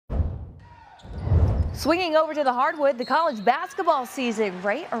Swinging over to the hardwood, the college basketball season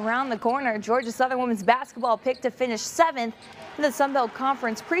right around the corner. Georgia Southern women's basketball picked to finish 7th in the Sun Belt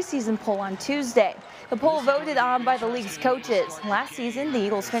Conference Preseason Poll on Tuesday. The poll voted on by the league's coaches. Last season, the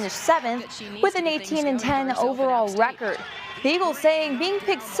Eagles finished 7th with an 18-10 overall record. The Eagles saying being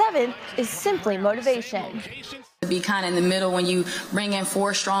picked 7th is simply motivation. To be kind of in the middle when you bring in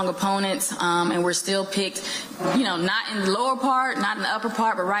 4 strong opponents and we're still picked, not in the lower part, not in the upper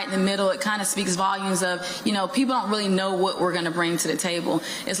part, but right in the middle. It kind of speaks volumes of, people don't really know what we're going to bring to the table.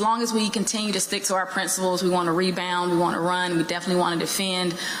 As long as we continue to stick to our principles, we want to rebound, we want to run, we definitely want to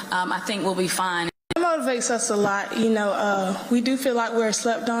defend, I think we'll be fine. It motivates us a lot. We do feel like we're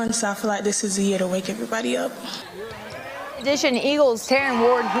slept on, so I feel like this is the year to wake everybody up. In addition, Eagles' Taryn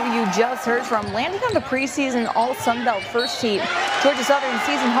Ward, who you just heard from, landing on the preseason All-Sun Belt first team. Georgia Southern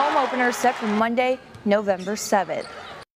season home opener set for Monday, November 7th.